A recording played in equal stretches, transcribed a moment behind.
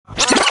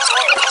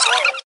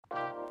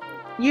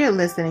You're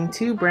listening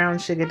to Brown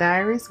Sugar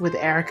Diaries with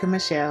Erica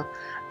Michelle,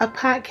 a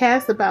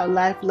podcast about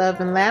life, love,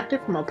 and laughter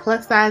from a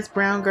plus-size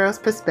brown girl's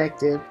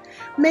perspective.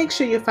 Make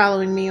sure you're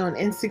following me on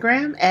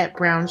Instagram at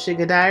Brown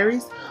Sugar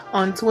Diaries,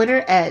 on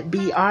Twitter at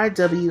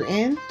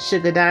BRWN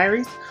Sugar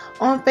Diaries,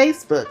 on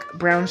Facebook,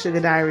 Brown Sugar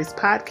Diaries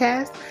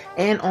Podcast,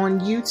 and on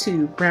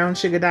YouTube, Brown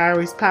Sugar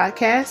Diaries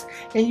Podcast.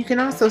 And you can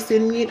also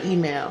send me an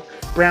email,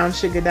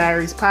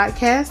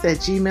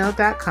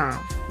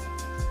 brownsugardiariespodcast@gmail.com.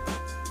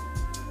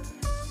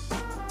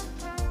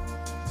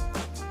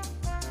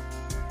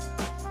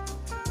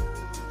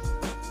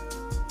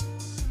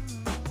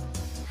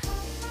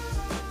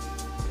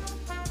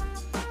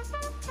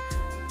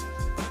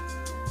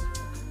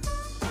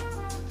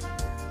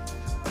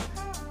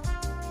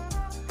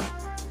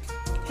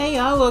 Hey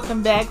y'all,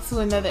 welcome back to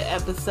another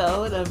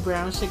episode of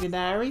Brown Sugar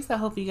Diaries. I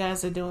hope you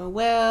guys are doing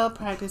well,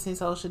 practicing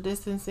social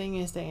distancing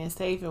and staying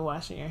safe and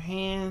washing your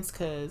hands,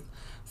 because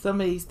some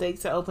of these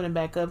states are opening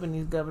back up and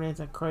these governors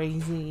are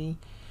crazy.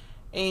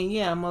 And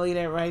yeah, I'm gonna leave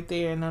that right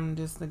there and I'm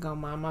just gonna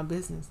mind my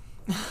business.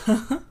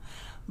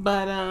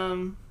 But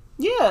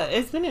yeah,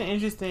 it's been an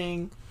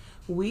interesting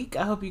week.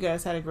 I hope you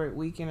guys had a great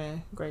week and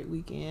a great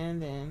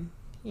weekend and,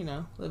 you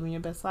know, living your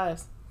best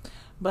lives.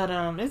 But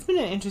it's been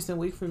an interesting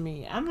week for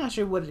me. I'm not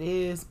sure what it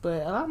is,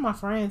 but a lot of my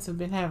friends have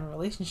been having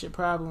relationship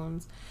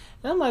problems.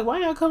 And I'm like, why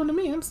y'all coming to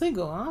me? I'm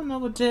single. I don't know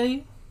what to tell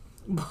you.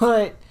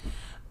 But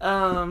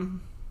I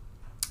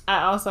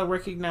also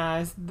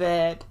recognize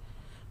that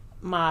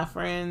my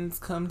friends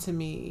come to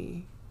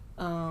me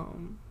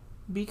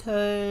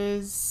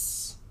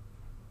because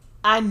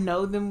I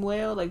know them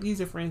well. Like,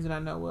 these are friends that I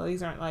know well.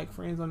 These aren't like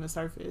friends on the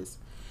surface.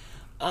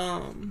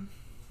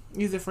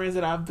 These are friends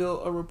that I've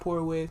built a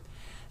rapport with.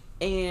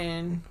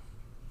 And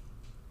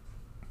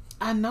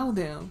I know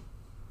them,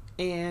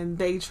 and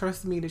they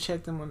trust me to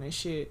check them on their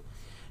shit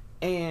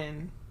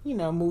and, you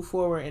know, move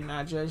forward and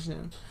not judge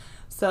them.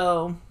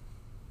 So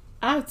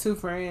I have 2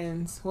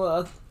 friends.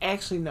 Well,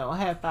 actually, no, I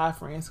have 5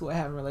 friends who are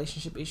having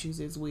relationship issues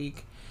this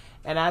week.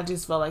 And I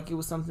just felt like it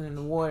was something in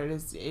the water.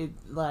 It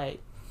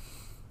like,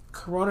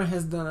 Corona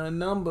has done a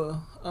number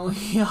on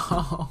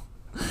y'all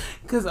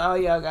because all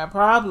y'all got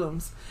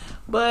problems.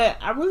 But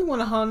I really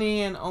want to hone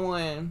in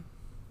on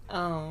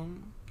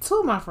 2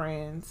 of my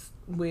friends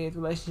with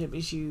relationship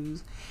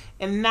issues,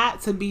 and not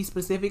to be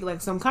specific,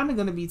 like, so I'm kind of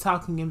going to be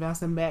talking and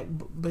bouncing back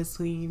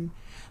between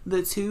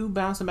the 2,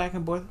 bouncing back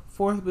and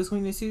forth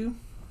between the 2.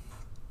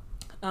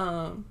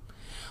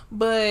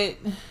 But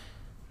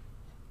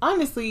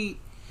honestly,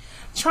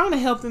 trying to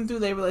help them through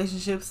their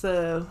relationship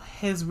stuff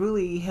has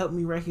really helped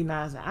me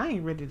recognize that I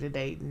ain't ready to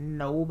date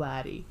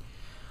nobody.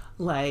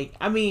 Like,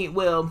 I mean,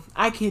 well,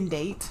 I can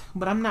date,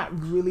 but I'm not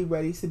really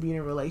ready to be in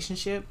a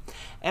relationship.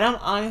 And I'm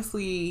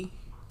honestly,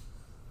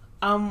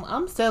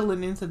 I'm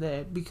settling into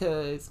that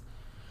because,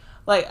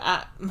 like,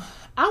 I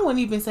wouldn't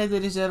even say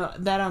that it's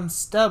just that I'm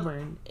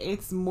stubborn.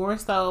 It's more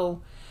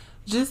so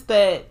just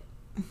that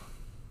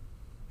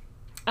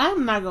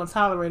I'm not going to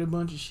tolerate a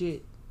bunch of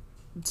shit,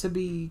 to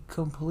be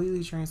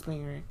completely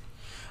transparent.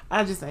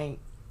 I just ain't.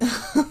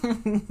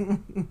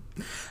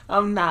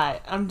 I'm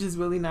not. I'm just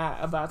really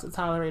not about to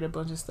tolerate a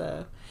bunch of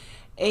stuff.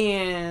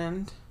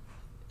 And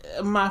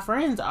my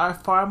friends are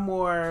far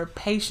more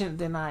patient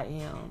than I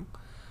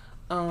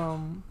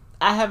am.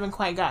 I haven't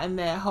quite gotten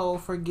that whole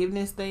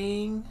forgiveness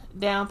thing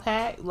down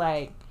pat.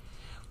 Like,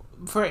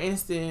 for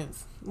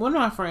instance, one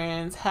of my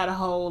friends had a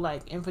whole,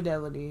 like,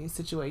 infidelity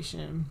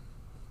situation.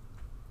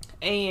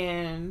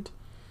 And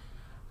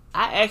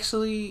I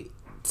actually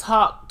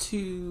talked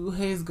to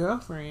his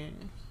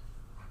girlfriend.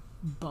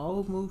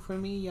 Bold move for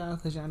me, y'all,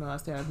 because y'all know I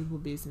stay out of people's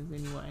business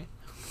anyway.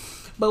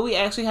 But we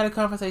actually had a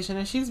conversation,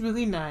 and she's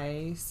really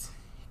nice.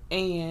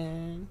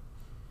 And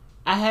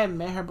I hadn't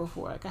met her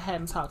before. Like, I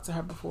hadn't talked to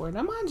her before.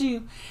 Now, mind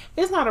you,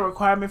 it's not a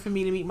requirement for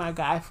me to meet my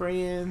guy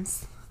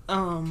friends,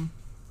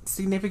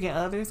 significant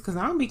others, because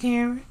I don't be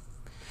caring.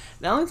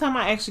 The only time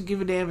I actually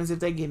give a damn is if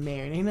they get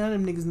married. Ain't none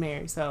of them niggas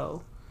married,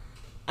 so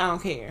I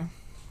don't care.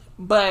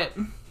 But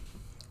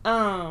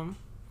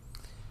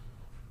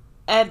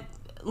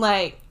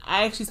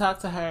I actually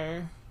talked to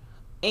her,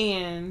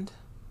 and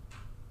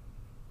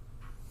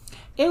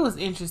it was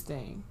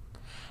interesting.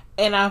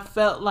 And I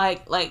felt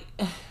like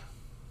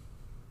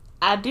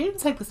I didn't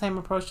take the same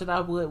approach that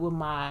I would with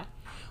my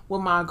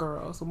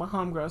girls, with my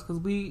homegirls, because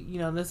we, you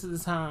know, this is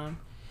the time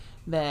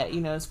that,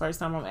 you know, it's the first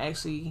time I'm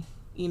actually,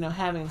 you know,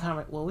 having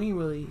well, we didn't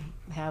really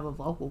have a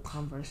vocal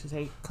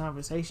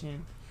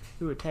conversation.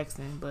 We were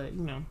texting, but,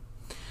 you know.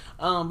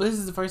 But this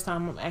is the first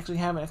time I'm actually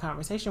having a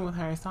conversation with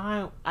her,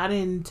 so I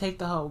didn't take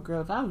the whole,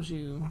 girl, if I was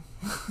you,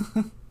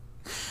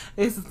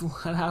 this is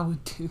what I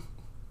would do.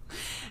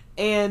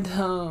 And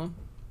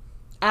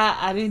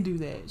I didn't do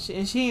that,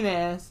 and she didn't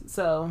ask,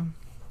 so,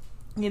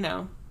 you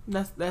know,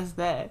 that's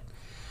that.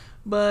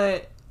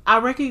 But I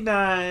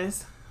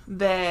recognize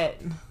that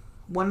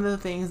one of the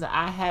things that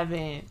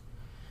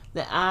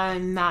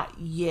I'm not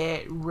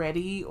yet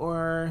ready,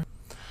 or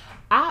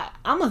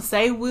I'm gonna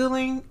say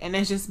willing, and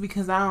that's just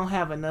because I don't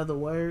have another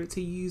word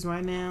to use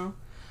right now.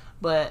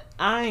 But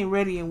I ain't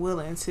ready and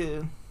willing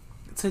to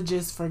to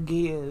just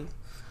forgive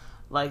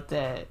like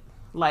that.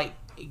 Like,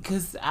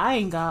 because I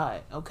ain't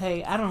God,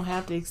 okay? I don't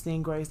have to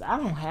extend grace. I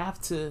don't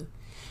have to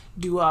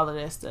do all of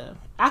that stuff.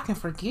 I can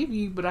forgive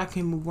you, but I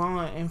can move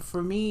on. And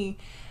for me,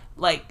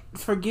 like,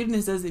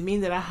 forgiveness doesn't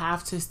mean that I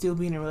have to still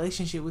be in a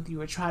relationship with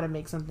you or try to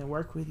make something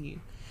work for you.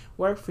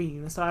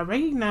 And so I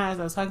recognized,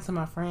 I was talking to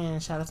my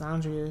friend, shout out to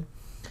Andrea,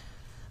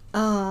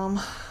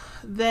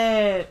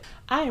 that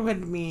I ain't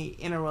ready to be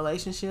in a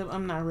relationship.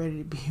 I'm not ready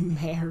to be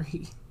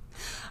married.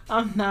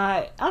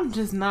 I'm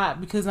just not,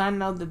 because I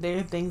know that there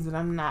are things that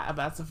I'm not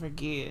about to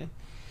forgive.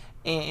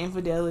 And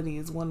infidelity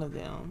is one of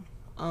them.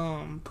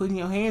 Putting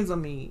your hands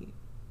on me,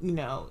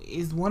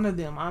 is one of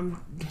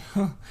them.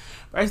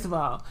 First of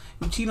all,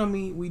 you cheat on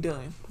me, we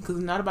done. Because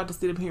I'm not about to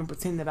sit up here and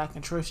pretend that I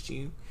can trust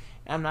you.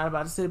 I'm not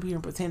about to sit up here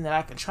and pretend that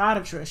I can try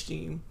to trust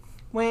you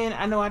when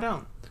I know I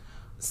don't.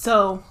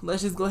 So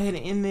let's just go ahead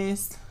and end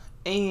this.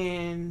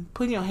 And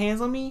putting your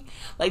hands on me,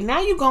 like, now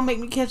you gonna make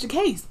me catch a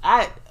case.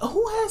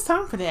 Who has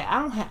time for that?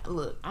 I don't have.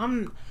 Look,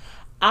 I'm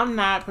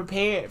not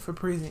prepared for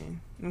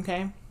prison.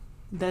 Okay,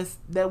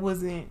 that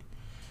wasn't.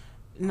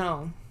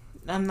 No,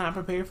 I'm not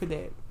prepared for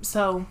that.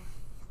 So,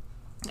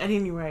 at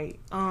any rate,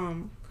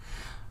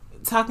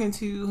 talking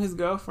to his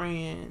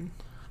girlfriend,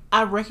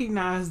 I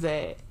recognize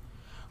that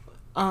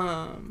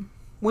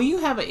when you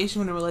have an issue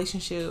in a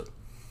relationship,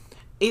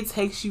 it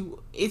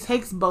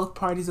takes both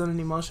parties on an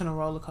emotional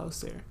roller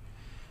coaster.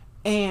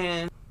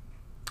 And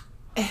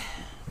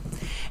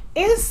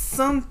it's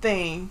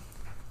something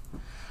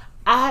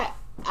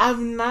I've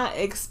not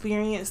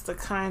experienced the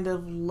kind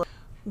of love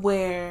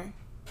where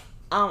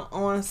I'm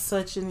on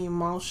such an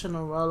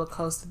emotional roller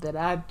coaster that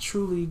I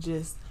truly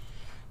just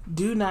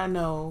do not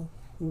know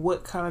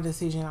what kind of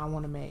decision I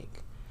want to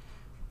make.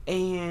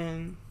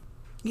 And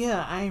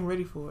yeah, I ain't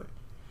ready for it.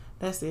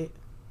 That's it.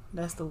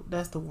 That's the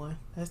one.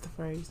 That's the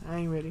phrase. I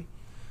ain't ready.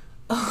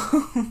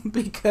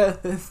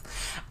 Because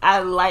I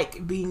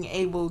like being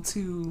able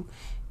to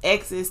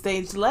exit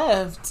stage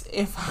left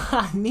if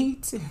I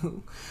need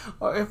to,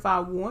 or if I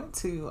want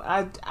to.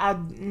 I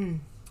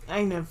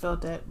ain't never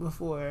felt that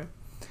before.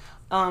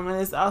 And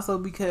it's also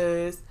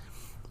because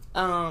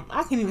I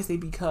can't even say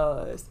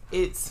because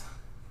it's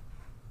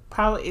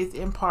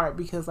in part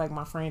because, like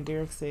my friend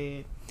Derek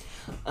said,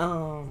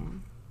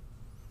 I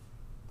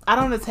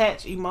don't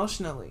attach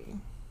emotionally.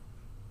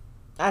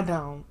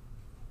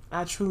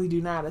 I truly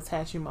do not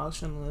attach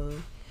emotionally.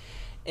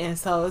 And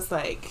so it's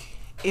like,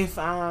 if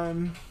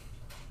I'm,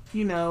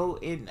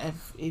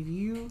 if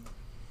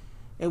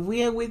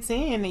we at wit's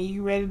end and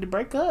you ready to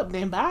break up,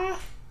 then bye.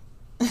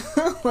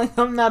 Like,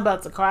 I'm not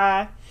about to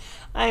cry.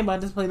 I ain't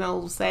about to play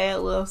no sad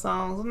love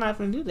songs. I'm not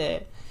gonna do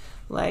that.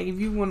 Like, if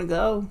you want to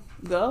go.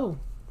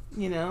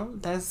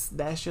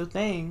 That's your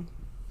thing.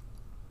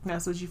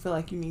 That's what you feel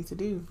like you need to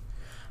do.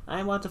 I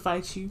ain't about to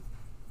fight you.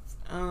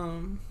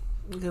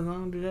 Because I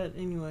don't do that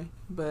anyway.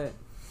 But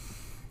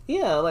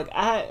yeah, like,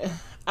 I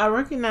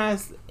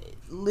recognize,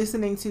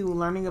 listening to,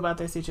 learning about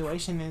their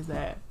situation, is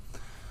that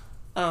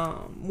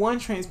one,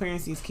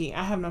 transparency is key.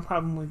 I have no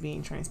problem with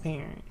being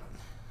transparent.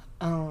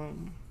 I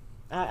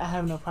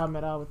have no problem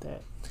at all with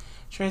that.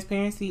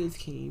 Transparency is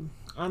key.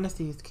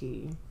 Honesty is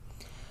key.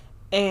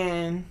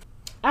 And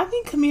I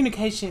think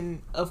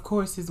communication, of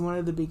course, is one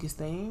of the biggest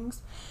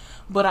things.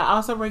 But I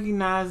also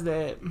recognize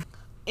that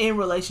in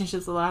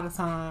relationships, a lot of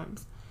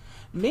times,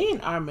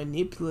 men are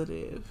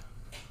manipulative.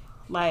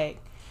 Like,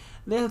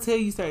 they'll tell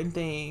you certain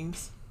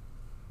things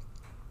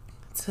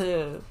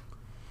to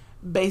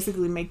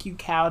basically make you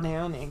cow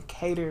down and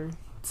cater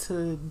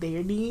to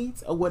their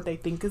needs or what they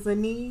think is a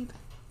need.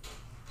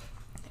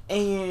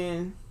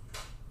 And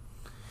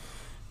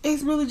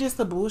it's really just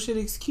a bullshit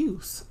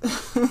excuse.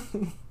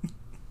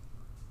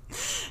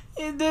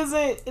 It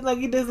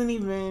doesn't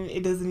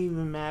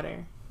even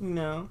matter,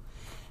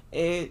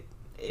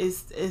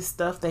 It's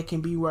stuff that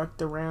can be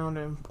worked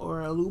around,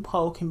 or a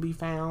loophole can be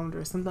found,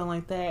 or something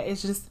like that.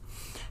 It's just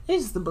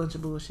a bunch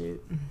of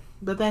bullshit.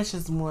 But that's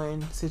just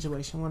one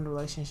situation, one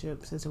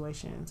relationship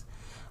situations.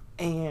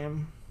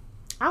 And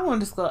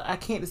I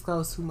can't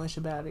disclose too much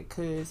about it,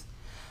 because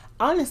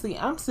honestly,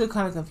 I'm still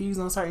kind of confused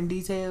on certain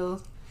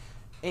details.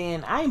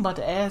 And I ain't about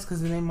to ask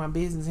because it ain't my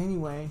business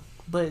anyway.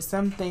 But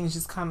some things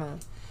just kind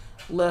of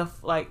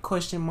left like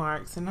question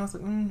marks, and I was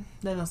like,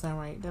 that don't sound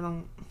right. That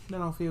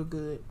don't feel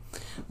good.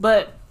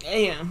 But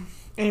yeah.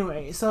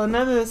 Anyway, so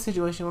another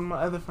situation with my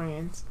other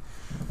friends.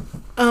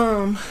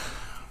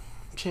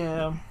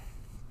 Chill.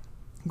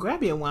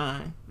 Grab your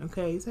wine,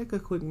 okay? Take a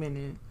quick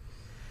minute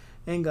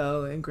and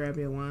go and grab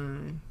your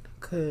wine,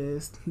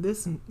 cause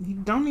you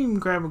don't even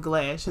grab a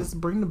glass.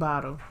 Just bring the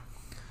bottle,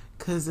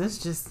 cause it's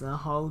just a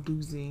whole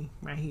doozy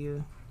right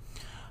here.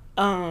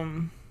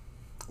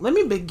 Let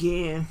me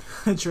begin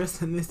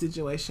addressing this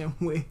situation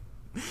with,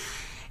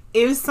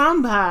 if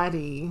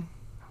somebody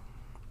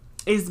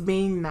is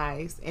being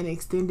nice and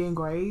extending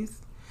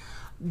grace,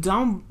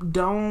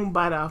 don't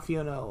bite off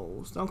your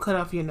nose. Don't cut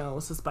off your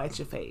nose to spite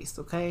your face,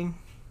 okay?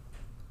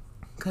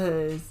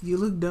 Because you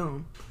look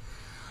dumb.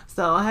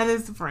 So I had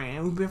this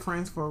friend. We've been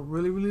friends for a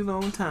really, really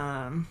long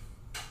time.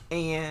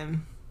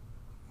 And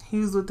he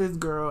was with this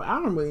girl. I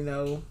don't really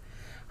know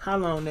how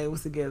long they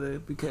was together,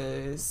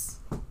 because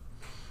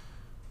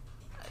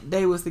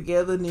they was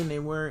together and then they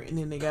weren't, and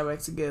then they got back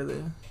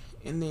together,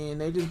 and then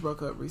they just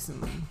broke up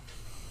recently.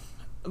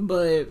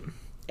 But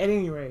at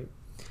any rate,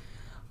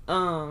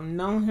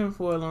 known him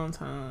for a long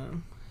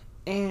time,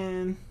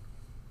 and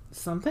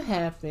something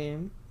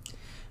happened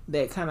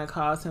that kind of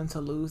caused him to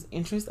lose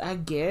interest, I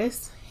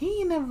guess.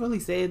 He never really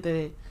said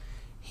that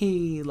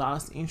he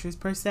lost interest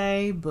per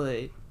se,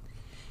 but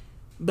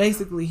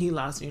basically he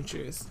lost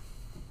interest.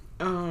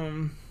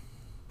 And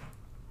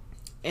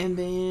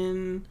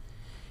then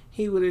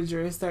he would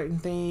address certain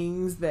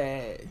things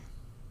that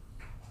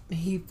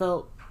he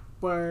felt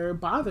were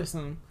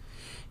bothersome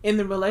in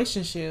the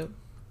relationship,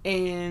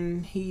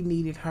 and he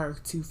needed her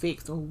to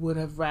fix, or would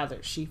have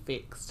rather she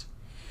fixed.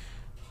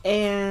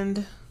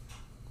 And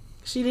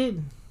she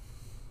didn't.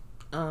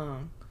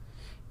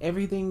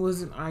 Everything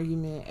was an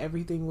argument.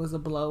 Everything was a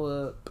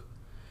blow up.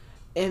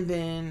 And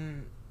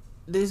then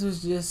this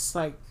was just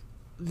like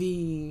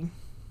it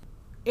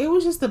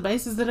was just the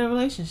basis of the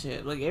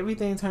relationship. Like,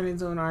 everything turned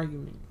into an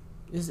argument.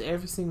 Just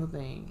every single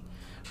thing.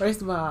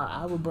 First of all,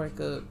 I would break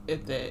up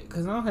at that,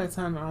 because I don't have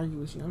time to argue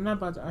with you. I'm not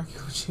about to argue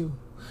with you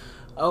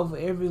over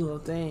every little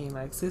thing.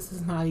 Like, sis,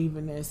 is not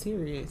even that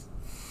serious.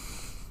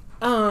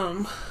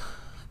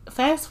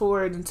 Fast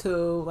forward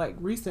until, like,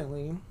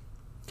 recently,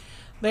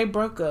 they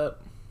broke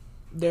up.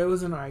 There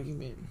was an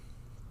argument.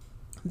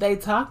 They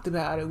talked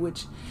about it,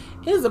 which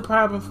is a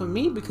problem for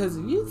me, because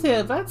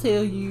if I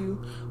tell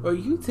you, or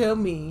you tell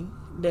me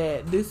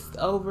that this is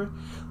over,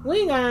 we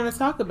ain't got nothing to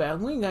talk about.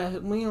 We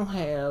don't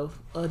have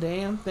a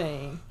damn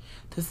thing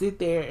to sit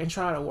there and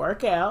try to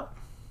work out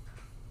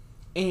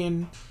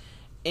and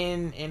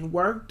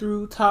work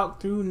through,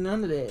 talk through,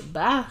 none of that.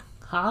 Bye.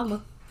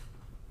 Holla.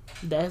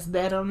 That's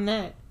that on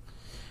that.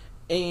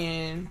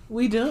 And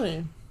we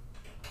done.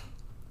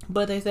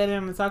 But they sat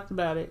down and talked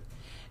about it.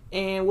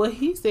 And what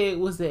he said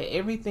was that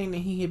everything that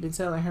he had been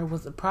telling her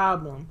was a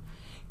problem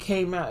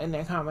came out in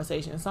that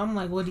conversation. So I'm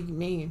like, what do you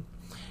mean?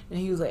 And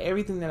he was like,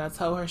 everything that I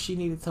told her she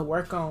needed to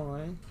work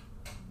on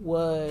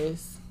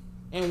was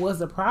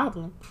a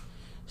problem.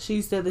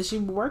 She said that she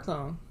would work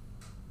on.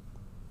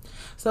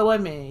 So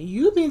wait a minute,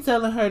 you've been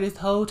telling her this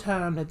whole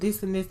time that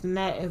this and this and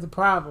that is a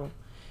problem,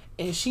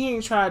 and she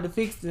ain't tried to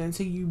fix it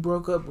until you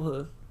broke up with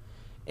her.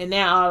 And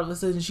now all of a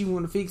sudden she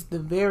want to fix the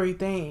very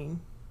thing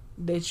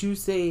that you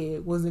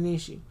said was an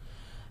issue.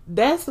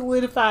 That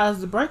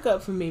solidifies the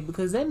breakup for me,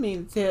 because that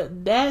means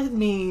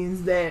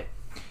that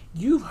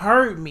you've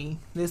heard me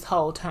this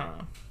whole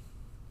time.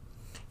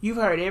 You've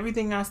heard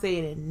everything I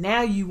said, and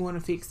now you want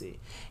to fix it.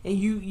 And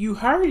you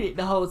heard it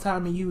the whole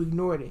time and you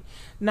ignored it.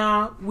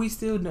 Nah, we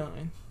still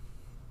done.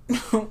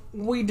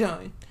 We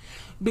done.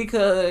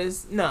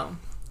 Because, no.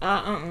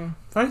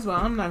 First of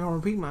all, I'm not going to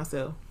repeat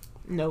myself.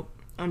 Nope.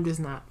 I'm just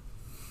not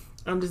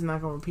going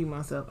to repeat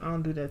myself. I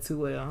don't do that too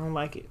well. I don't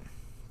like it.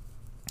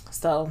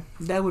 So,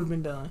 that would have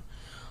been done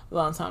a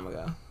long time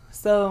ago.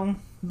 So,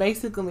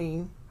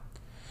 basically,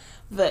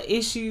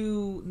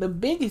 the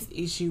biggest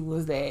issue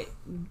was that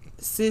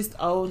sis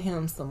owed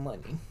him some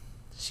money.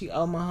 She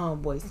owed my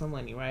homeboy some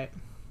money, right?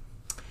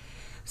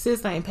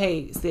 Sis ain't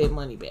paid said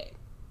money back.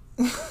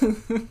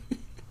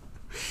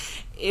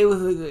 It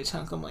was a good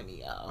chunk of money,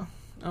 y'all.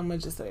 I'm gonna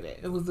just say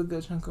that. It was a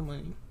good chunk of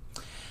money.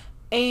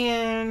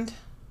 And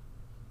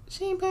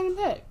she ain't paid him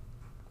back.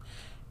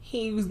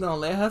 He was gonna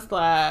let her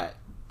slide,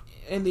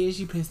 and then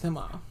she pissed him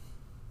off.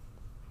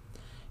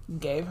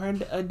 Gave her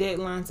a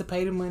deadline to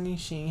pay the money.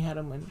 She ain't had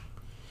the money.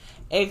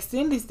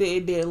 Extended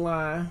said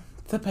deadline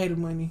to pay the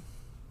money.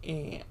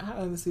 And I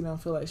honestly don't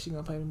feel like she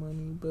gonna pay the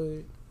money.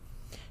 But,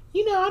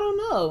 I don't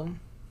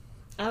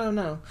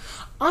know.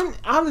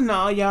 All in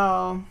all,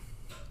 y'all,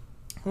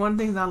 one of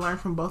the things I learned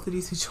from both of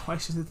these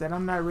situations is that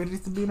I'm not ready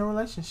to be in a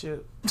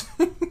relationship.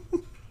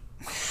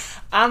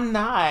 I'm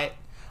not.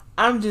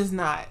 I'm just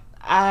not.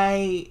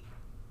 I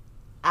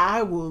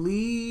will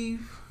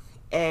leave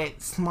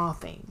at small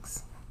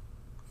things.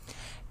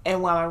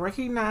 And while I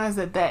recognize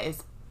that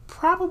is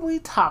probably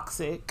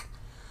toxic,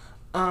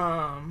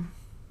 and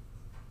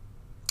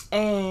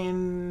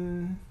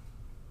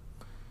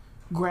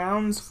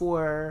grounds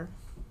for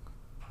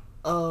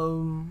a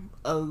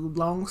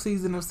long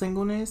season of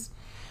singleness,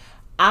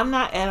 I'm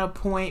not at a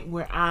point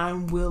where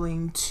I'm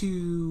willing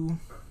to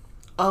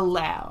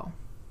allow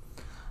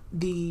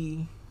the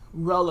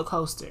roller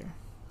coaster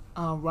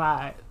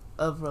ride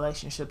of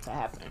relationship to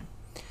happen.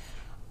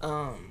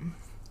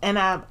 And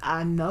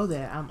I know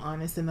that I'm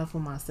honest enough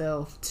with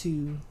myself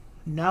to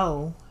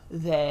know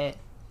that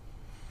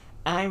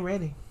I ain't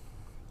ready.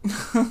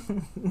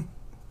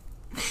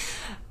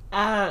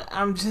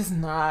 I'm just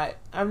not.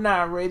 I'm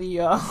not ready,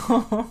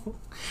 y'all.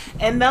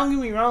 And don't get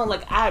me wrong,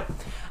 like I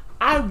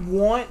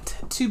want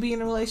to be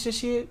in a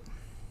relationship,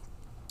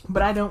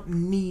 but I don't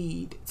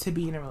need to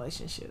be in a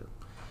relationship.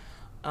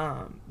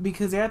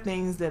 Because there are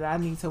things that I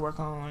need to work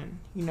on,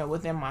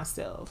 within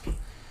myself.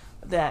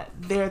 That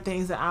there are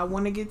things that I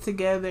want to get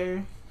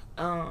together,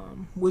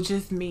 with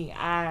just me.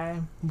 I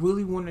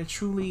really want to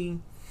truly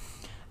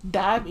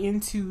dive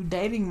into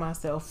dating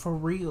myself for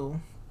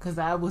real, because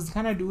I was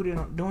kind of doing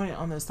it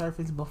on the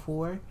surface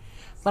before,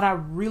 but I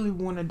really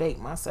want to date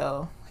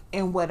myself,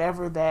 and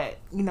whatever that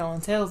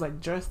entails,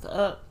 like dressed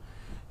up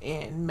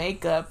and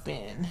makeup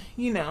and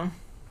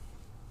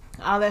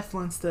all that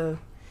fun stuff,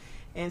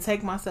 and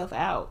take myself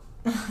out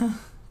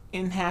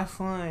and have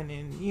fun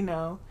and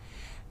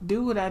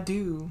do what I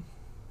do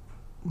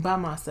by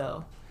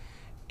myself.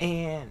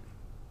 And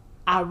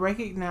I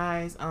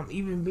recognize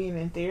even being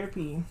in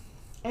therapy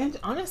and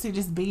honestly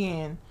just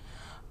being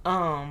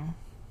under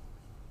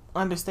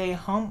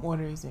stay-at-home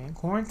orders and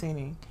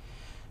quarantining,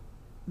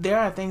 there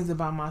are things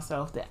about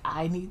myself that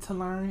I need to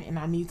learn, and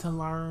I need to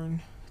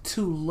learn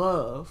to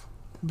love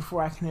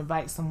before I can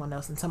invite someone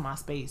else into my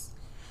space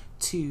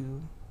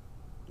to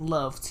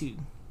love too,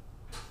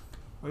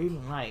 or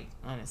even like,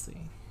 honestly.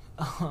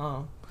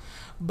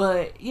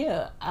 But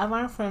yeah, I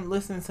learned from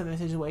listening to the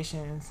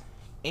situations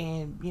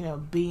and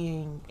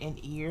being an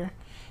ear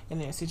in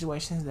their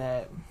situations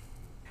that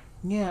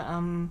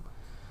I'm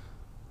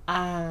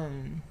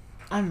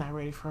not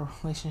ready for a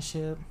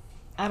relationship.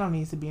 I don't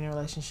need to be in a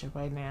relationship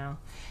right now.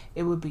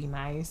 It would be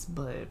nice,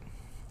 but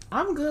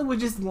I'm good with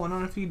just going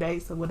on a few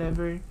dates or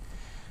whatever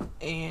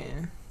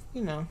and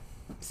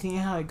seeing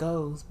how it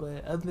goes.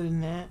 But other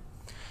than that,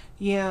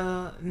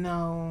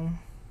 no,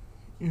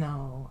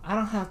 I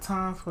don't have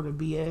time for the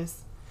BS.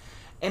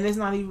 And it's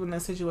not even a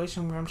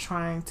situation where I'm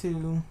trying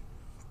to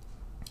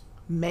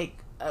make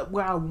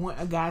where I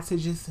want a guy to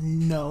just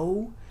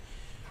know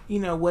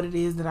what it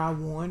is that I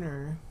want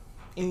or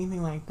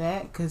anything like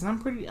that, because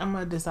I'm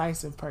a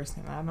decisive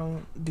person. I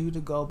don't do the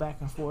go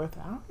back and forth.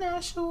 I'm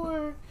not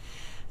sure.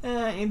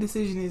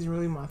 Indecision is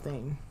really my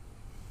thing.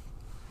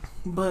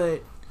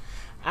 But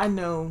I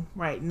know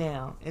right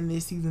now in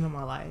this season of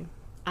my life,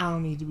 I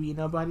don't need to be in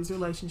nobody's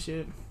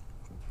relationship,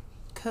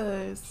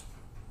 because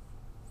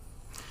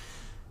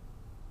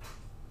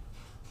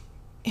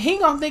he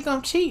gonna think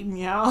I'm cheating,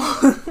 y'all.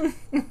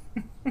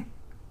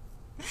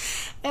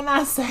 And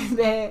I say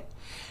that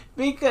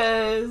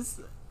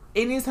because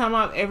anytime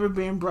I've ever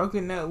been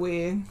broken up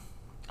with,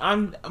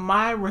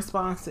 my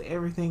response to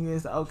everything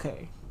is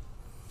okay.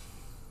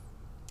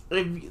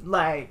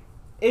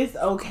 It's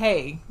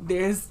okay.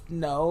 There's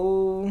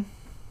no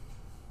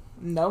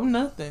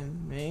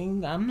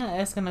nothing. I'm not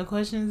asking no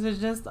questions. It's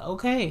just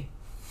okay.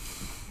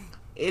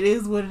 It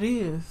is what it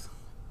is.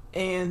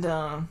 And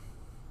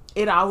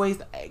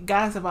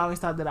guys have always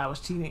thought that I was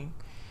cheating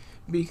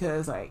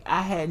because I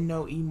had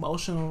no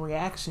emotional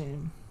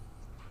reaction.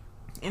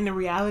 And the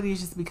reality is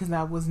just because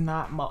I was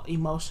not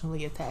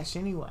emotionally attached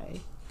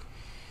anyway.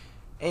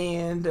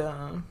 And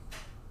and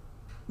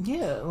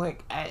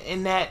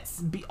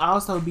that's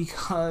also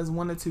because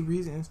one or two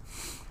reasons.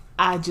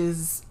 I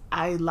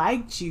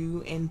liked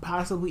you and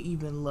possibly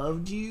even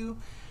loved you,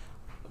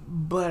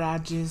 but I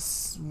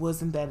just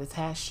wasn't that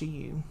attached to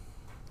you.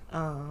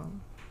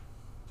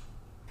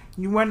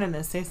 You weren't a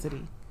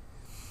necessity.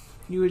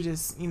 You were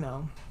just,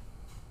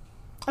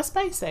 a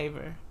space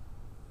saver.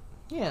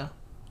 Yeah.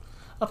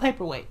 A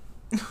paperweight.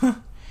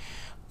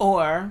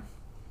 Or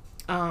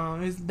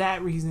is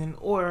that reason,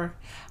 or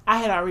I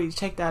had already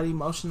checked out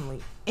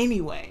emotionally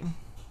anyway.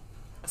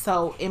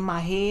 So in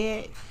my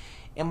head,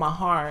 in my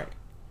heart,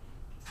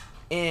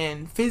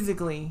 and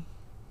physically,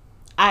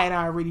 I had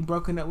already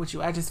broken up with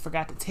you. I just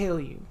forgot to tell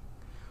you.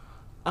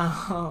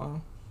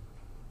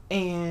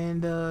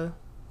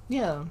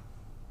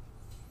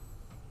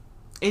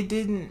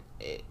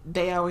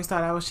 They always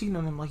thought I was cheating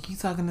on them. Like, you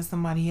talking to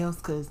somebody else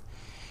because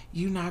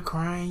you not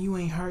crying, you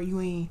ain't hurt, you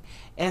ain't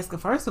asking.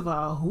 First of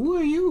all, who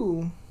are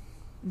you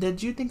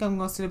that you think I'm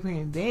going to sit up here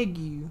and beg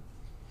you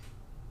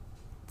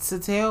to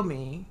tell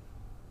me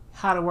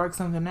how to work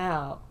something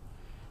out,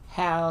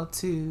 how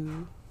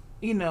to,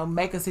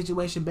 make a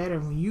situation better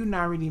when you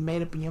not really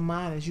made up in your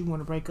mind that you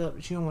want to break up,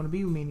 that you don't want to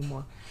be with me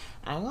anymore.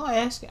 I ain't going to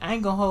ask you. I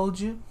ain't going to hold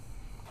you.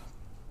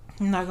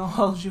 I'm not going to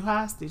hold you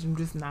hostage. I'm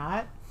just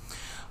not.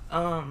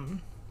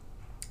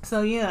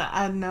 So yeah,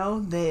 I know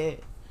that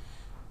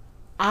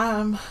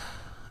I'm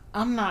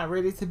not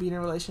ready to be in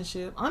a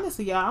relationship.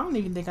 Honestly, y'all, I don't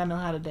even think I know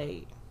how to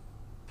date.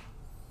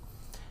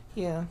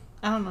 Yeah,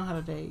 I don't know how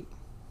to date.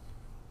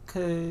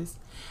 Because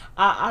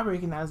I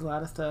recognize a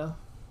lot of stuff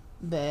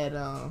that,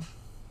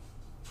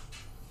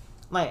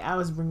 I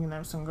was bringing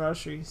up some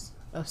groceries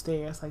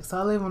upstairs. So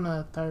I live on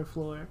the 3rd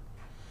floor.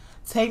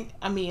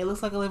 It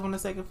looks like I live on the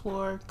 2nd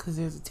floor because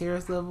there's a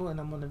terrace level and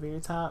I'm on the very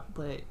top.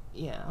 But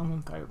yeah, I'm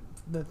on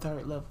the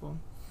third level.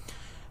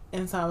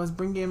 And so I was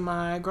bringing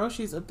my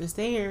groceries up the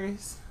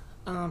stairs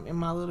in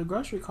my little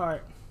grocery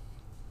cart.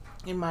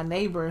 And my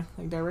neighbor,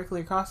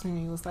 directly across from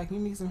me, was like, "You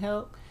need some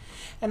help?"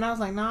 And I was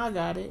like, "No, I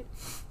got it."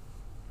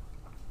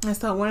 And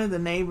so one of the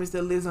neighbors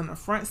that lives on the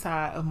front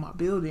side of my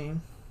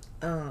building,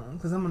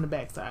 because I'm on the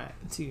back side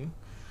too,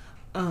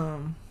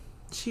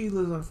 she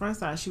lives on the front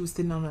side. She was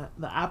sitting on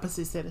the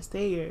opposite set of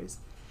stairs,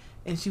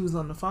 and she was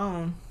on the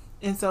phone.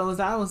 And so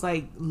as I was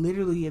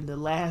literally in the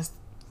last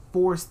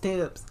 4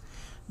 steps,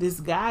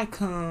 this guy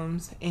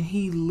comes and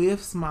he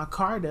lifts my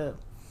cart up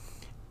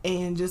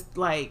and just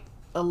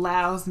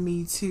allows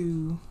me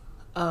to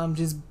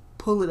just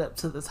pull it up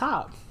to the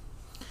top.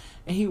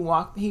 And he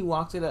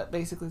walked it up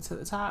basically to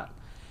the top.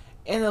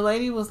 And the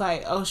lady was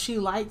like, oh, she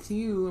likes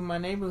you. And my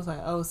neighbor was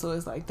like, oh, so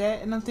it's like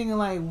that. And I'm thinking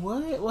like,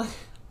 what?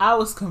 I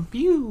was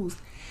confused.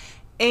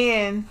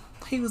 And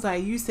he was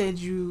like, you said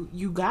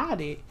you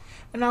got it.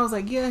 And I was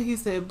like, yeah. He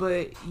said,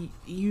 but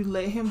you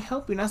let him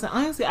help you. And I said,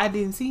 honestly, I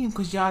didn't see him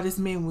because, y'all, this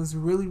man was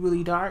really,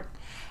 really dark.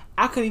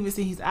 I couldn't even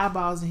see his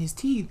eyeballs and his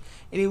teeth.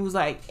 And it was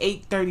like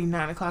 8:30,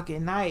 9 o'clock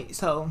at night.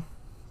 So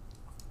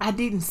I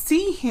didn't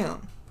see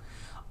him.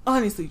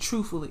 Honestly,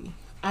 truthfully,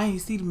 I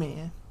didn't see the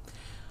man.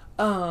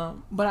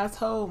 But I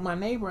told my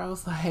neighbor, I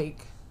was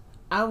like,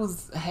 I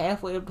was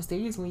halfway up the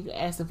stairs when you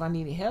asked if I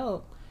needed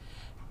help.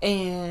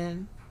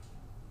 And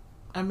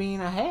I mean,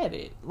 I had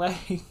it.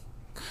 Like,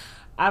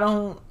 I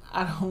don't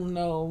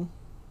know.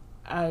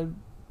 I'm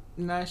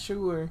not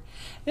sure.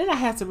 Then I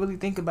had to really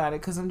think about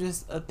it because I'm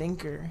just a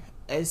thinker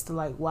as to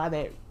like why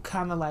that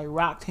kind of like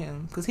rocked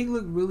him, because he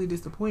looked really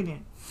disappointed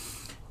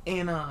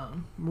and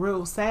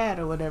real sad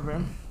or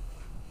whatever.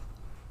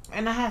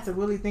 And I had to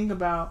really think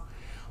about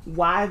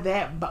why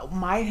that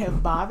might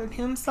have bothered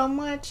him so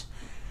much.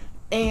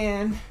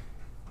 And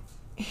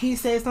he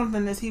said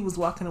something as he was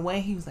walking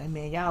away. He was like,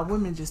 man, y'all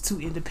women just too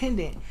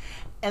independent.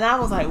 And I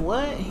was like,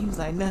 what? He was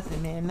like,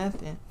 nothing, man,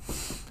 nothing.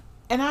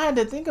 And I had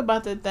to think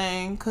about that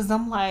thing because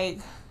I'm like,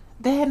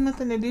 that had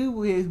nothing to do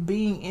with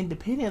being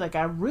independent. Like,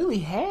 I really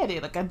had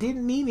it. Like, I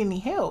didn't need any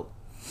help.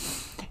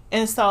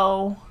 And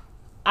so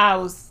I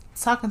was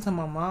talking to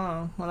my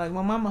mom. Like,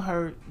 my mama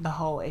heard the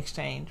whole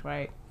exchange,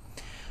 right?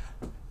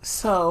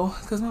 So,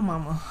 because my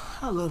mama,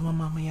 I love my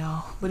mama,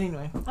 y'all. But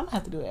anyway, I'm going to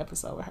have to do an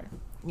episode with her.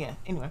 Yeah,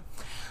 anyway.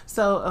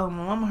 So,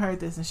 my mama heard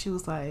this and she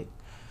was like,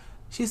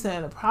 she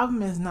said, the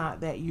problem is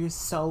not that you're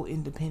so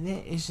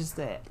independent. It's just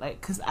that,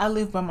 like, because I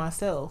live by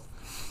myself.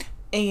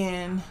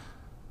 And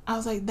I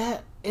was like,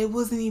 that, it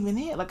wasn't even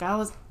it. Like, I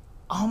was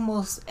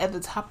almost at the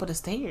top of the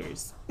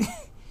stairs.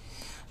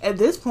 At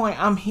this point,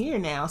 I'm here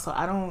now. So,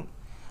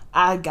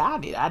 I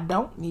got it. I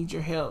don't need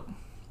your help.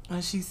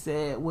 And she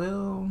said,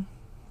 well,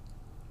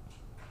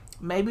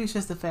 maybe it's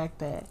just the fact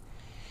that,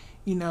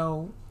 you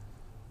know,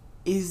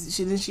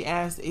 then she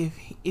asked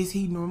is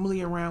he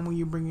normally around when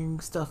you're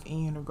bringing stuff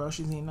in or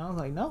groceries in? And I was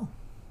like, no.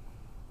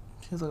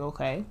 She was like,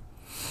 okay.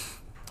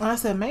 And I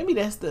said, maybe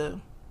that's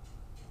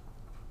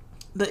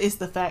it's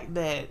the fact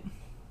that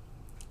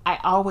I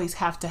always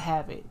have to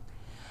have it.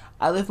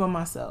 I live by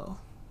myself.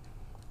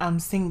 I'm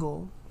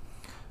single.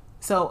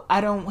 So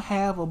I don't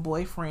have a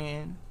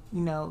boyfriend,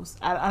 you know.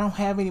 I don't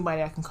have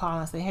anybody I can call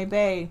and say, hey,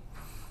 babe,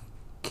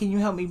 can you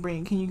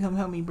come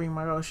help me bring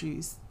my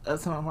groceries up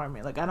to my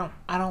apartment? Like, I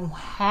don't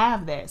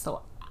have that.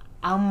 So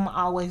I'm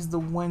always the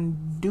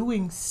one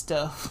doing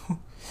stuff.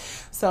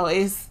 So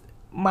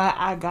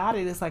I got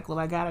it. It's like, well,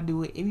 I gotta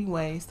do it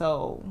anyway.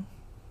 So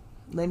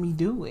let me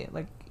do it.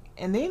 Like,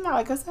 and then,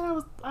 like I said,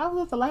 I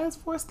was at the last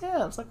 4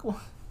 steps. Like,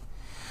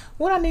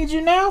 what I need you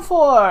now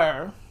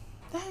for?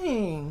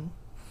 Dang.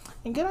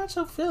 And get out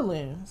your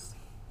feelings.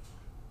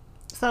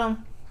 So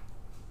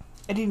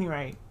at any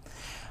rate,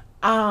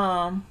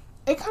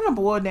 it kind of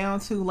boiled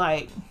down to,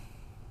 like,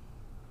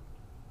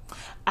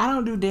 I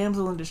don't do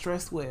damsel in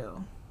distress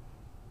well.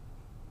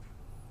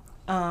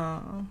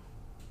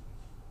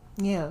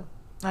 Yeah,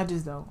 I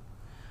just don't.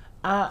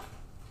 I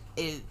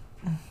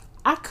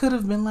could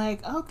have been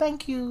like, oh,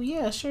 thank you.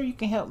 Yeah, sure, you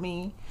can help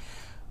me.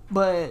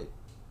 But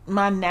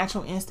my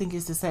natural instinct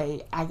is to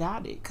say, I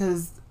got it.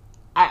 Because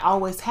I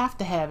always have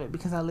to have it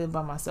because I live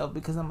by myself,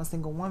 because I'm a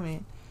single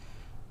woman.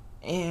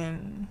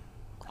 And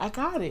I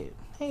got it.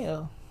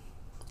 Hell,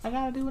 I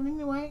gotta do it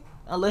anyway.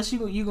 Unless you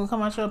gonna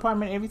come out your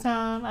apartment every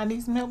time I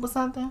need some help with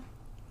something.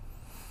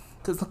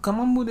 Cause come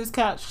on, move this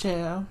couch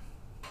chair.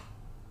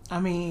 I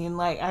mean,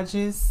 like,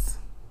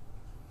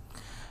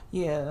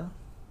 yeah,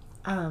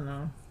 I don't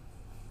know.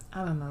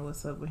 I don't know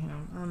what's up with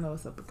him. I don't know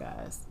what's up with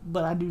guys,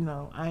 but I do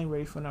know I ain't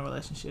ready for no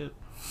relationship.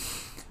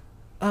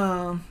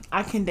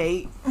 I can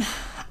date,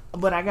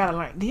 but I gotta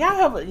learn. Do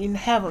y'all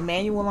have a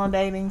manual on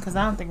dating? Cause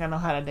I don't think I know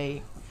how to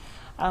date.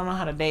 I don't know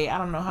how to date. I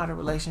don't know how to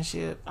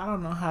relationship. I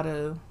don't know how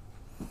to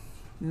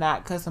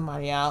not cut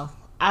somebody out.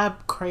 I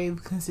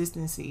crave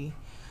consistency.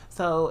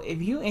 So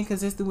if you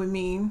inconsistent with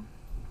me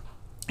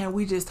and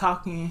we just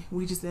talking,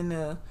 we just in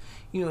the,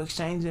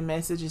 exchanging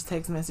messages,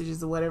 text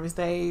messages or whatever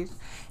stage,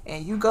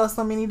 and you go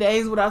so many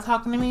days without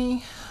talking to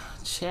me,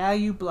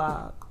 child, you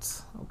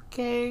blocked.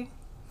 Okay?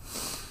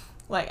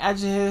 Like,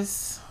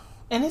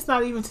 and it's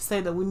not even to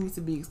say that we need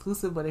to be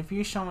exclusive, but if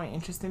you're showing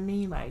interest in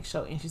me, like,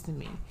 show interest in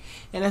me.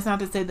 And that's not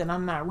to say that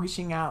I'm not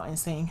reaching out and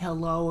saying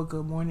hello or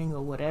good morning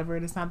or whatever.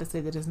 It's not to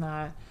say that it's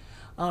not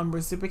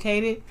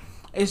reciprocated.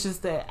 It's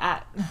just that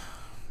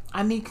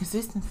I need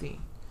consistency.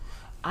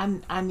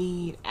 I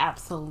need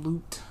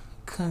absolute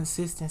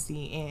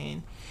consistency,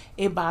 and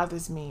it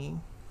bothers me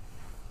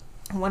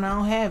when I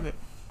don't have it.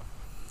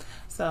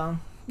 So,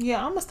 yeah,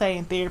 I'm going to stay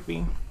in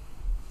therapy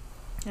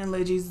and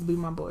let Jesus be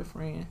my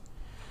boyfriend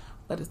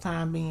for the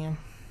time being.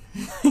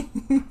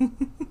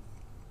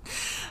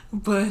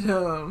 But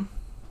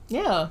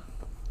yeah,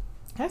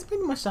 That's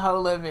pretty much the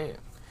whole of it.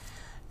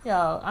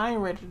 Yo, I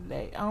ain't ready to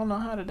date. I don't know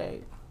how to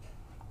date.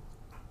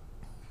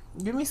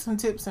 Give me some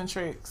tips and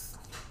tricks.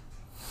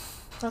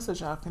 That's what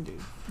y'all can do.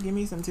 Give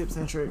me some tips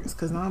and tricks,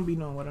 because I don't be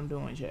knowing what I'm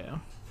doing, y'all.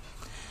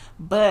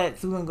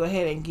 But we're going to go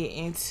ahead and get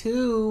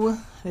into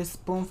this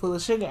spoonful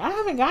of sugar. I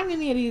haven't gotten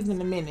any of these in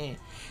a minute,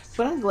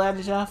 but I'm glad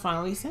that y'all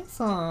finally sent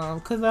some,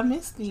 because I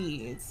missed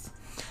these.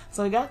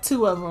 So we got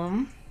 2 of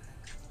them.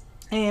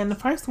 And the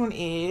first one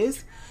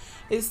is,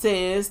 it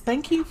says,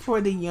 thank you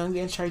for the Young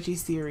and Churchy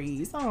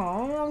series.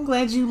 Oh, I'm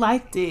glad you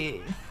liked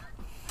it.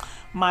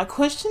 My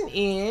question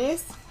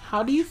is,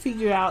 how do you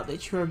figure out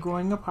that you are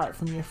growing apart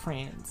from your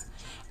friends?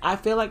 I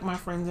feel like my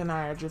friends and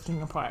I are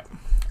drifting apart.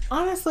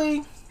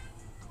 Honestly,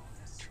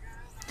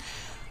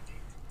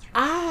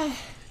 I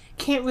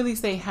can't really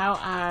say how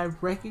I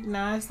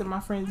recognized that my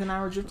friends and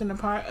I were drifting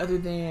apart, other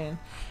than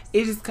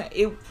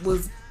it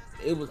was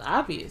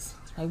obvious.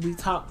 Like, we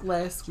talk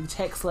less, we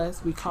text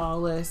less, we call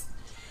less.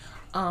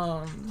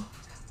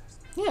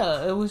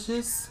 Yeah, it was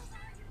just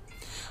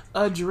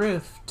a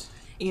drift,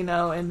 you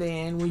know. And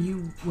then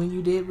when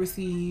you did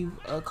receive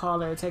a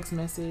call or a text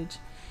message,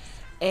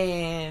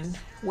 and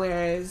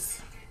whereas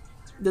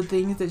the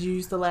things that you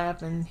used to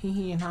laugh and hee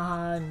hee and ha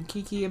ha and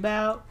kiki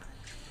about,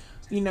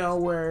 you know,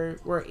 were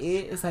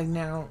it's like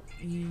now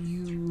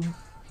you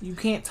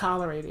can't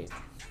tolerate it.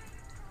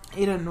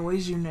 It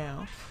annoys you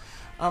now.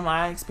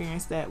 I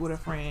experienced that with a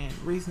friend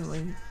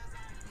recently.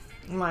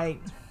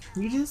 Like,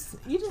 you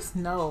just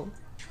know.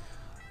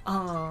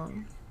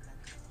 And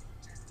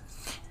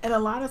a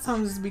lot of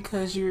times it's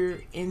because you're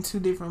in 2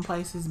 different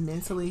places,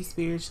 mentally,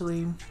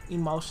 spiritually,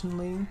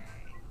 emotionally,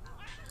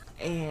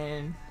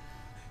 and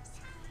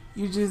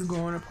you're just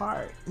going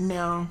apart.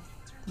 Now,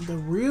 the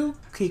real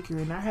kicker,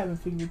 and I haven't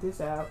figured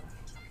this out,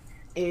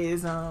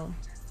 is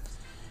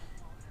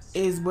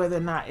whether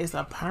or not it's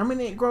a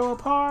permanent grow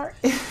apart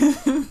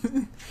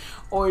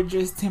or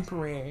just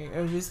temporary,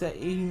 or just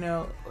that, you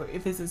know, or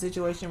if it's a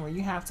situation where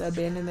you have to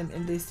abandon them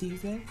in this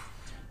season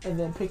and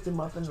then pick them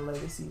up in the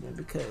later season,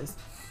 because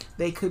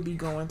they could be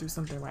going through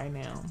something right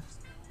now,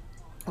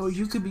 or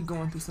you could be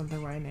going through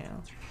something right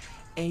now,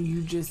 and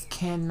you just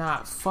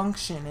cannot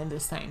function in the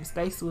same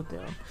space with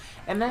them.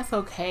 And that's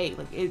okay.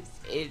 Like,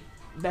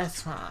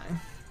 that's fine.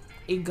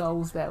 It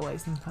goes that way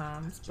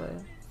sometimes. But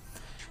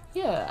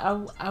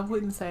yeah, I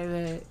wouldn't say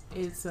that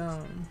it's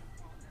an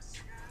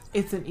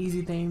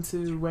easy thing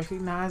to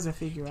recognize or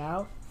figure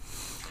out.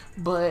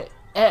 But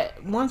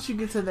once you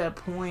get to that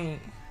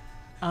point,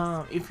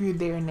 if you're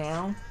there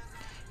now,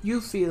 you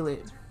feel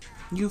it.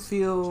 You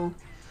feel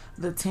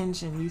the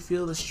tension. You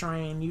feel the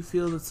strain. You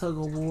feel the tug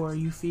of war.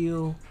 You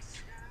feel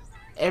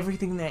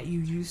everything that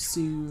used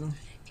to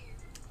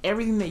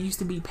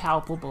be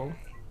palpable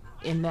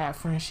in that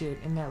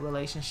friendship, in that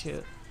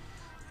relationship.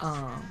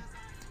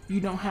 You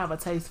don't have a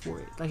taste for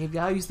it. Like, if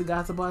y'all used to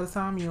gossip all the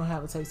time, you don't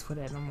have a taste for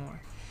that no more.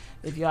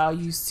 If y'all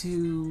used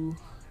to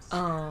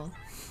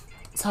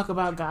talk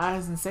about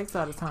guys and sex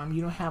all the time,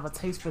 you don't have a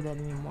taste for that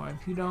anymore.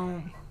 If you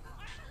don't,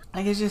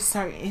 like, it's just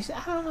certain,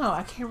 I don't know,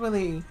 I can't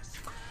really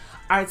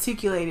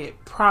articulate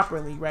it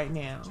properly right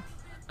now.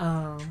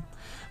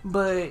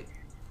 But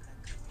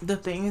the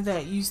things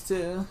that used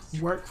to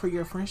work for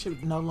your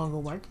friendship no longer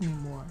work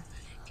anymore.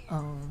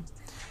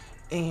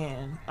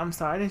 And I'm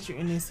sorry that you're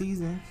in this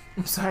season.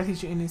 I'm sorry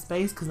that you're in this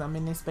space, because I'm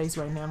in this space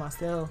right now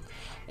myself,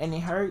 and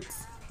it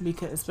hurts,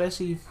 because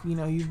especially if, you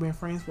know, you've been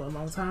friends for a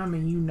long time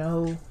and you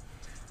know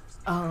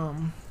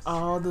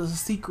all the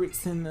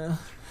secrets and the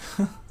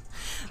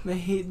the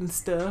hidden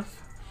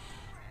stuff,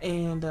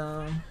 and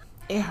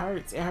it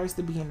hurts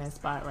to be in that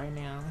spot right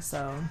now.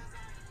 So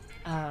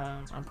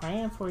I'm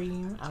praying for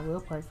you. I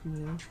will pray for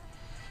you,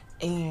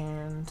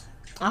 and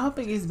I hope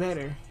it gets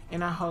better,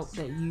 and I hope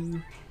that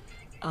you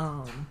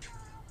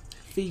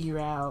figure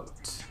out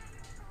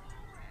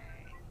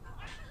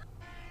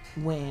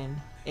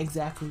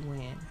exactly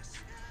when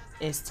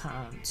it's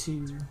time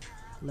to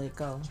let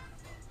go.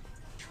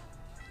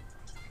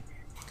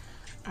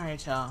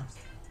 Alright, y'all.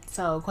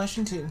 So,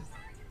 question 2.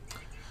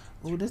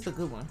 Ooh, this is a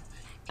good one.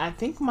 I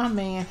think my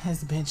man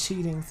has been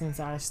cheating since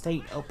our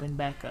state opened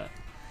back up.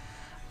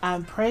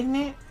 I'm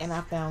pregnant, and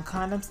I found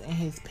condoms in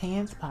his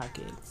pants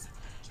pockets,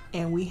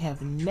 and we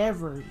have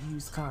never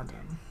used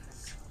condoms.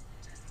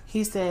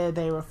 He said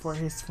they were for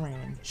his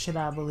friend. Should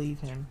I believe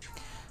him?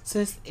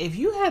 Sis, if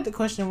you had to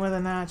question whether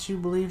or not you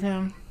believe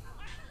him,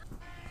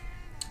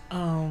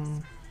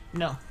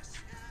 no.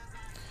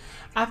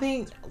 I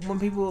think when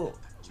people,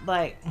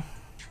 like,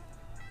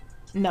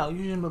 no,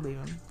 you didn't believe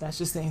him. That's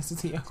just the answer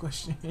to your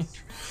question.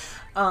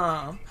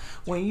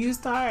 When you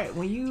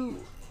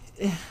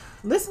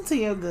listen to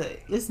your gut,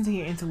 listen to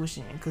your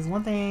intuition, because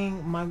one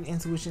thing my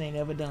intuition ain't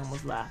ever done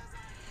was lie.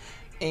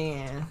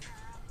 And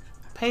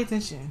pay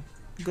attention.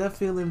 Gut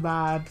feeling,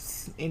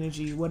 vibes,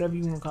 energy, whatever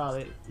you want to call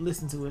it,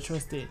 listen to it,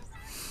 trust it,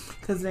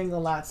 because it ain't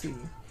gonna lie to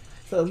you.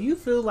 So if you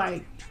feel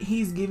like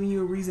he's giving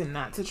you a reason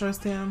not to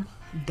trust him,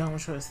 don't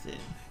trust it.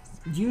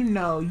 You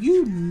knew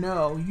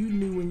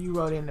when you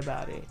wrote in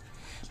about it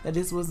that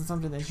this wasn't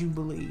something that you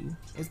believe,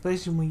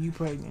 especially when you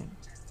pregnant.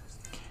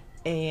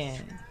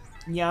 and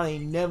y'all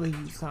ain't never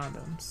used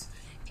condoms,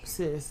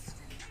 sis,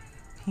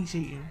 he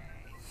cheating.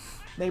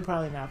 They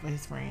probably not for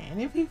his friend. And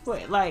if he for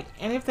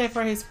and if they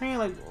for his friend,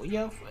 like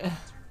your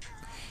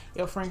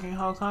friend can't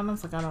hold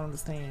condoms, like I don't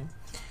understand.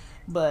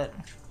 But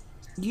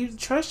you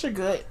trust your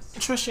gut,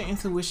 trust your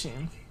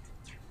intuition.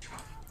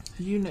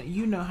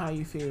 You know how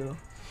you feel.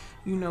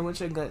 You know what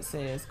your gut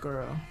says,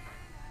 girl.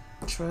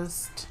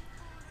 Trust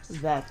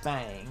that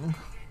thing,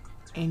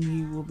 and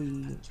you will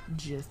be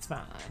just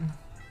fine.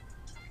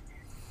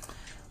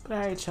 But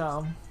alright,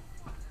 y'all.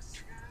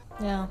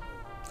 Yeah,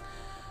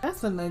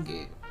 that's a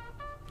nugget.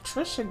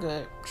 Trust your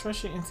gut,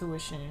 trust your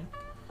intuition,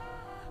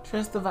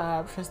 trust the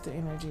vibe, trust the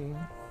energy,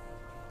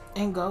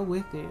 and go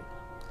with it.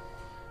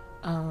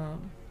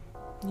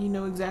 You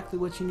know exactly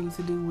what you need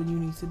to do when you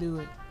need to do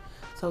it,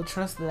 so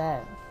trust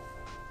that.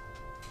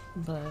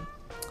 But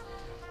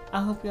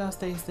I hope y'all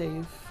stay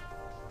safe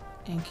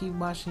and keep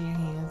washing your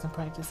hands and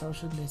practice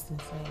social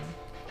distancing,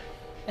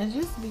 and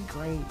just be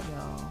great,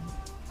 y'all.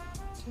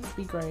 Just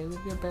be great.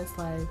 Live your best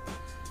life.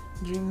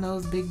 Dream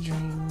those big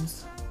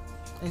dreams.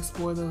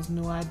 Explore those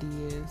new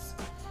ideas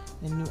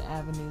and new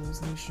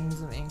avenues, new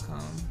streams of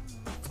income.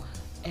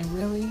 And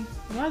really,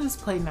 y'all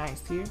just play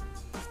nice here.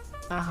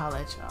 I'll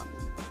holla at y'all.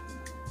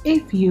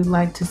 If you'd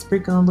like to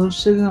sprinkle a little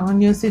sugar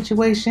on your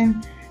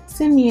situation,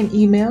 send me an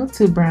email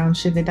to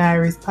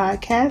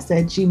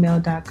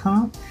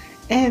brownsugardiariespodcast@gmail.com.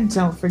 And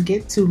don't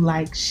forget to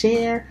like,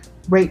 share,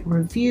 rate,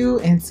 review,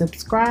 and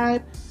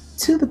subscribe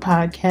to the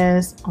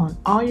podcast on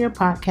all your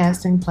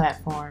podcasting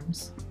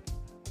platforms.